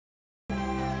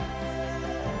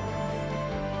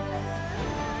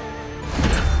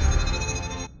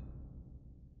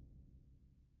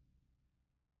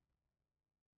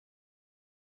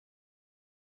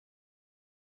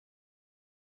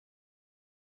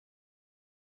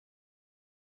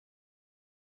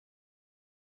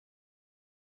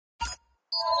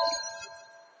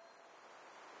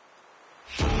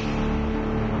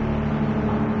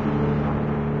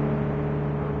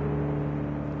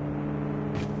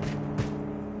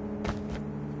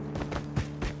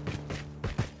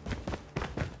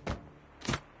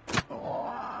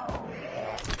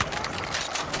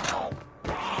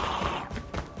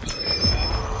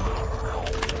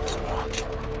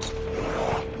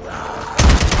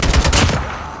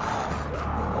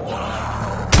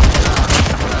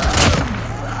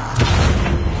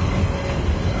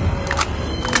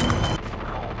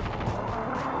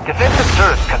Defensive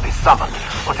turrets can be summoned,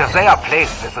 but if they are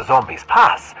placed as the zombies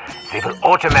pass, they will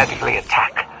automatically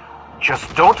attack.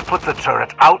 Just don't put the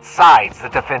turret outside the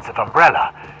defensive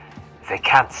umbrella. They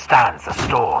can't stand the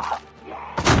storm.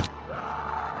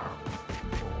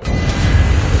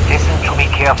 Listen to me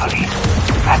carefully.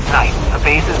 At night, the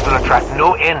bases will attract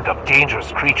no end of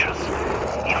dangerous creatures.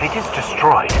 If it is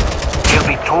destroyed, they'll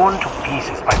be torn to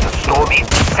pieces by the storm in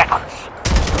seconds.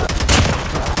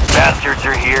 Bastards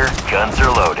are here, guns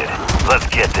are loaded. Let's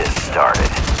get this started.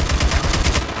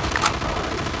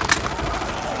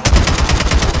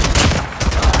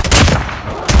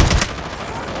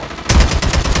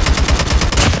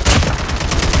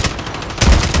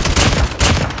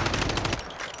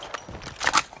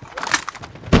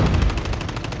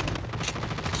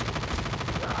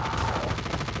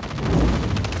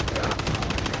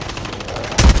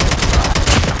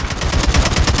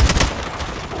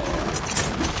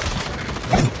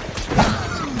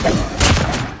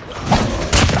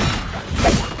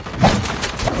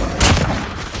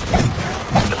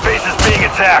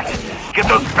 Get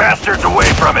those bastards away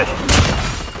from it!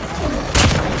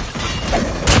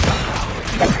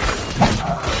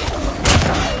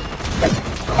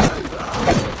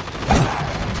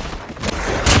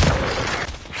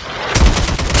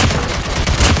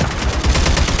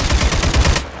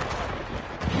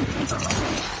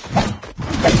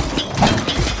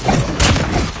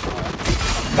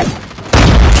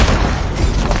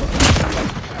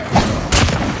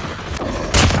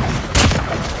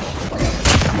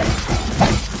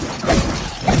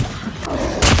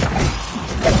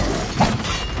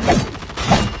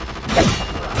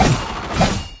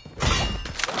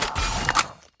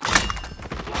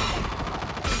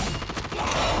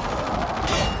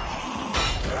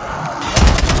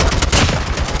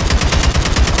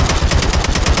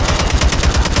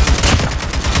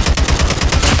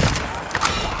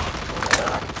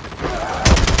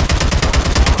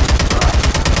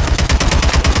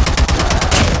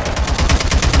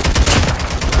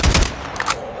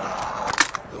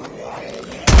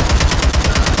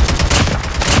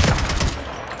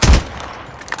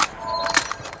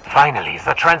 Finally,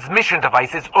 the transmission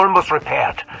device is almost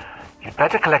repaired. You'd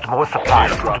better collect more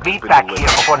supplies and meet back here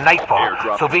before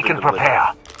nightfall so we can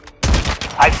prepare.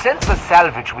 I've sent the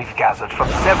salvage we've gathered from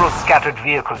several scattered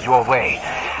vehicles your way.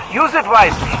 Use it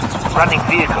wisely. Running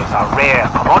vehicles are rare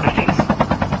commodities.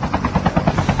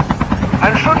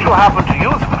 And should you happen to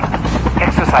use one,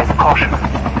 exercise caution.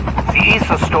 The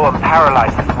ether storm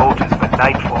paralyzes motors when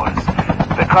night falls,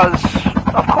 because,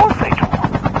 of course they do.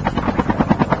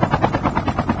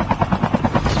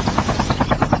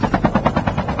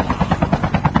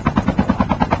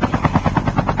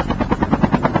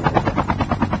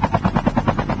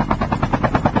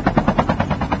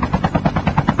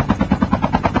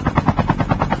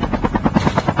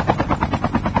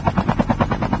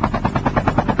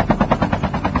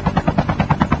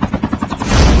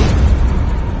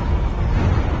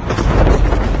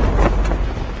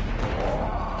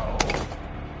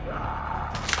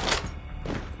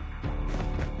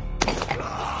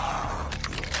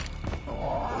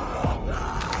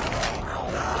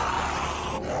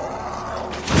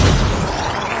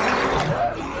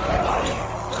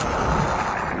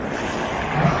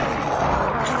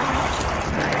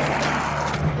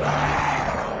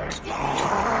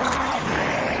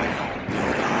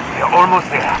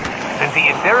 Almost there. Since the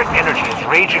etheric energy is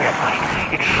raging at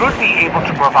night, it should be able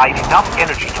to provide enough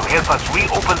energy to help us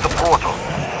reopen the portal.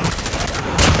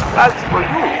 As for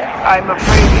you, I'm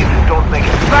afraid if you don't make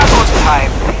it back on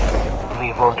time,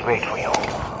 we won't wait for you.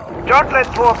 Don't let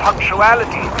poor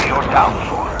punctuality be your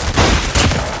downfall.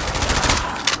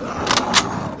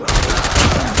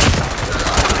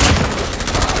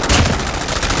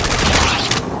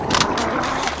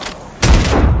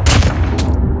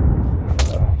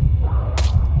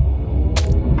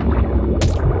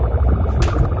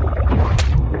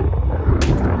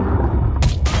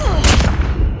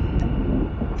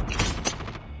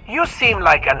 You seem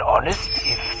like an honest,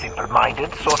 if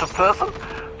simple-minded sort of person.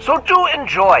 So do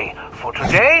enjoy. For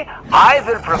today, I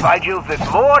will provide you with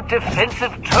more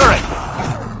defensive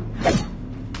turrets.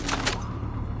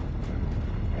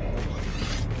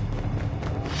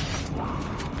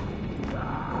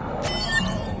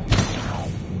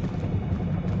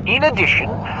 In addition,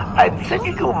 I'm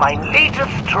sending you my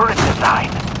latest turret design.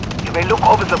 You may look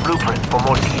over the blueprints for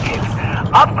more details.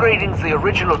 Upgrading the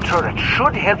original turret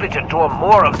should help it endure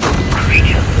more of those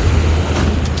creatures.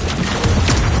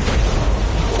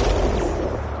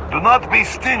 Do not be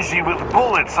stingy with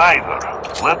bullets either.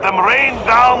 Let them rain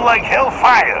down like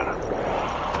hellfire.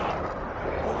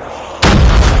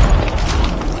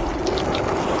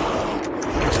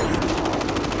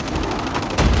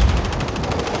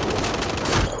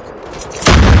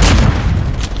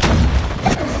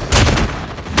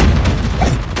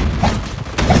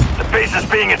 The base is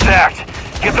being attacked.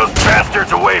 Get those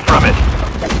bastards away from it.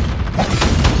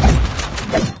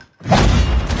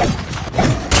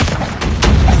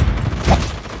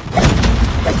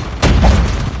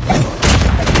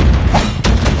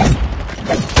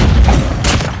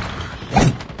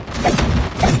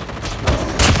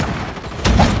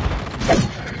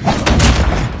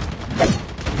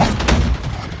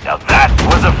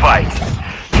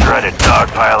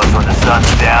 Dogpile us when the sun's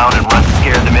down and run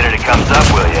scared the minute it comes up,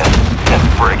 will ya? Them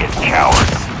friggin'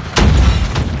 cowards.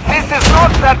 This is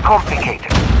not that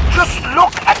complicated. Just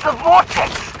look at the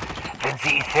vortex. When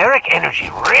the etheric energy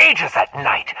rages at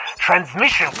night,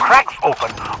 transmission cracks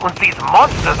open, and these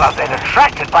monsters are then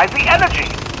attracted by the energy.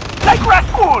 Like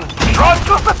raccoons drawn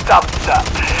to the dumpster.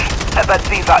 But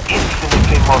these are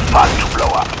infinitely more fun to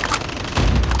blow up.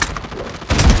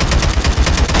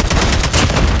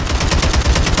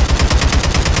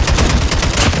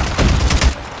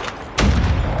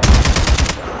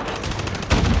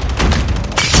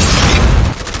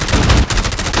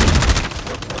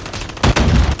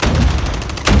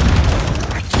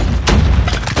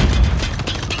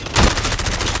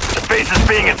 Is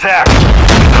being attacked.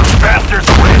 Get those bastards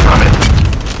away from it.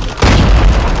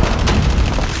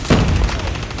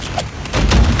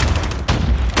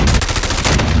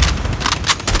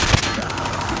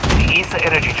 The ether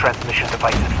energy transmission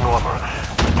device is normal.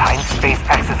 The time-space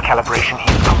axis calibration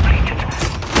is completed.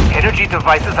 Energy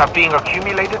devices are being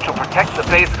accumulated to protect the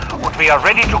base, and we are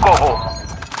ready to go home.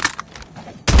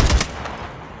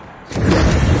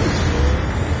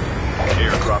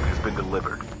 Airdrop has been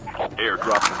delivered.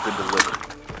 Airdrop has been delivered.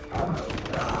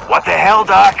 What the hell,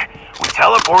 Doc? We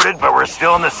teleported, but we're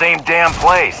still in the same damn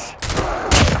place.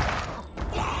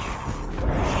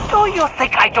 Do you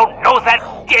think I don't know that,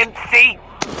 Dempsey?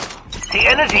 The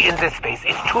energy in this space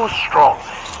is too strong.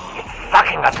 It's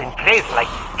sucking us in place like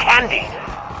candy.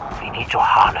 We need to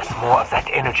harness more of that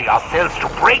energy ourselves to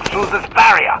break through this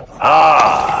barrier.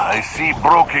 Ah, I see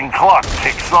broken clock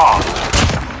ticks off.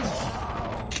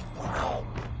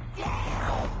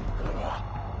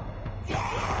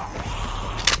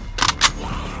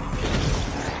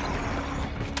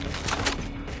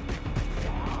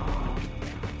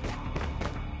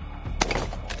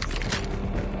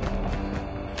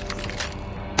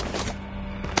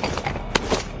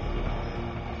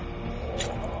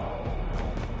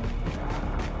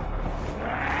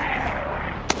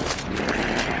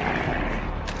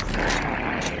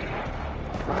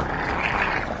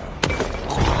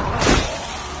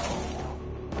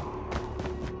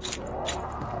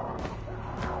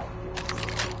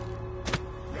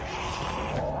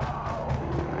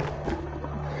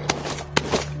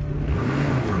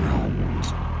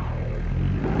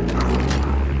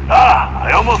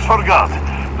 Almost forgot.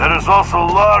 There is also a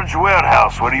large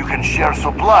warehouse where you can share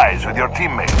supplies with your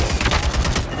teammates.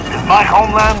 In my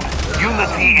homeland,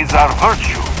 unity is our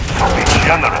virtue, so be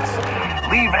generous.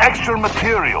 Leave extra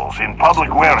materials in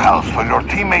public warehouse for your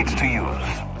teammates to use.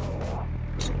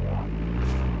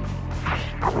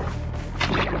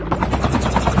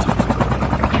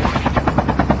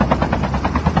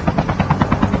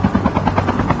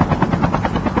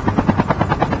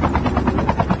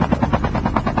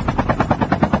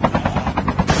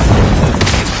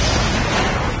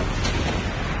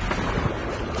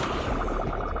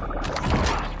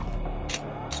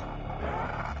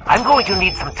 I'm going to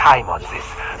need some time on this,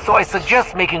 so I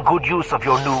suggest making good use of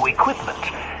your new equipment.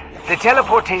 The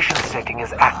teleportation setting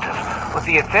is active, but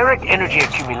the etheric energy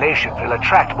accumulation will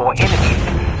attract more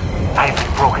enemies.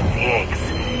 I've broken the eggs.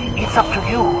 It's up to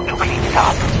you to clean it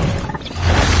up.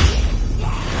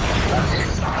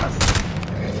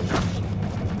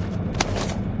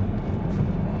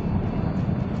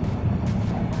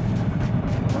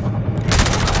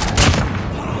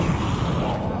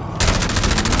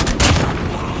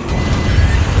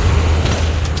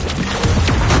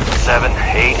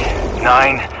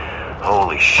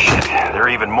 Holy shit, there are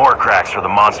even more cracks for the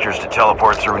monsters to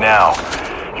teleport through now.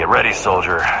 Get ready,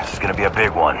 soldier. This is gonna be a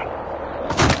big one.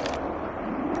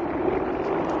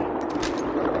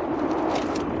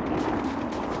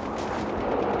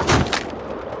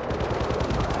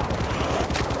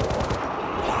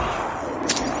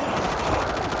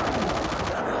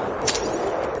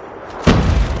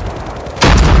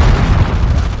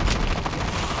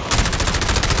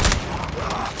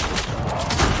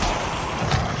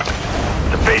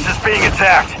 base is being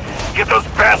attacked. Get those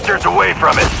bastards away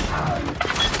from it.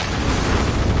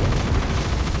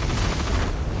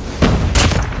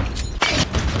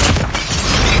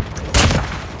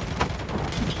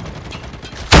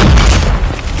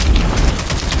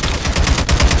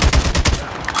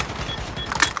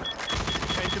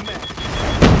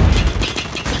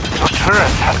 Your turret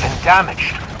has been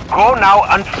damaged. Go now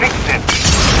and fix it.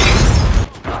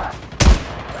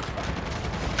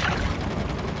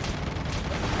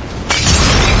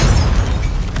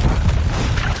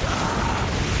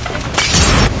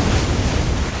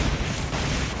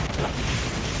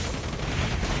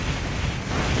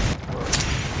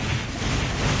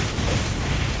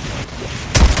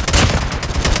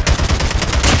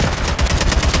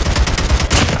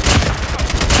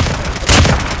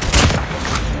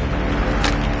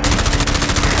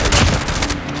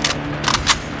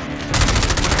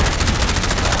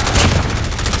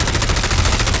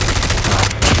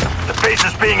 Base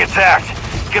is being attacked.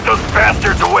 Get those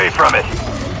bastards away from it.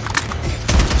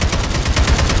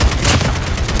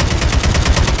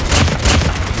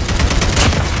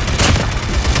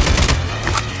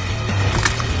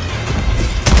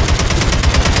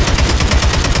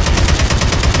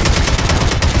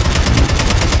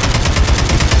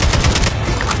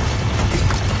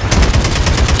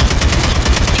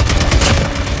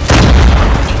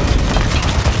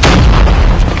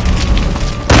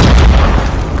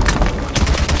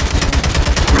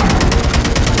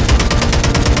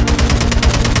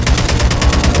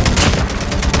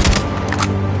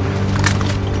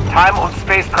 Time on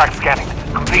spacecraft scanning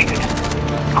completed.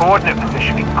 Coordinate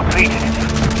positioning completed.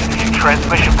 Energy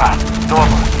transmission path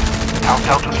normal.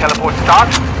 Countdown to teleport start.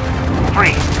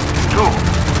 3, 2,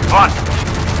 1.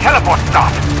 Teleport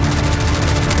start.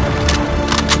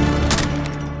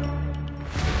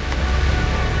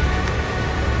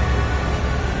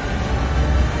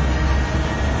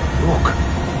 Look,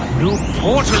 a new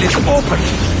portal is open.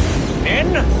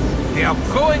 Men, they are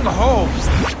going home.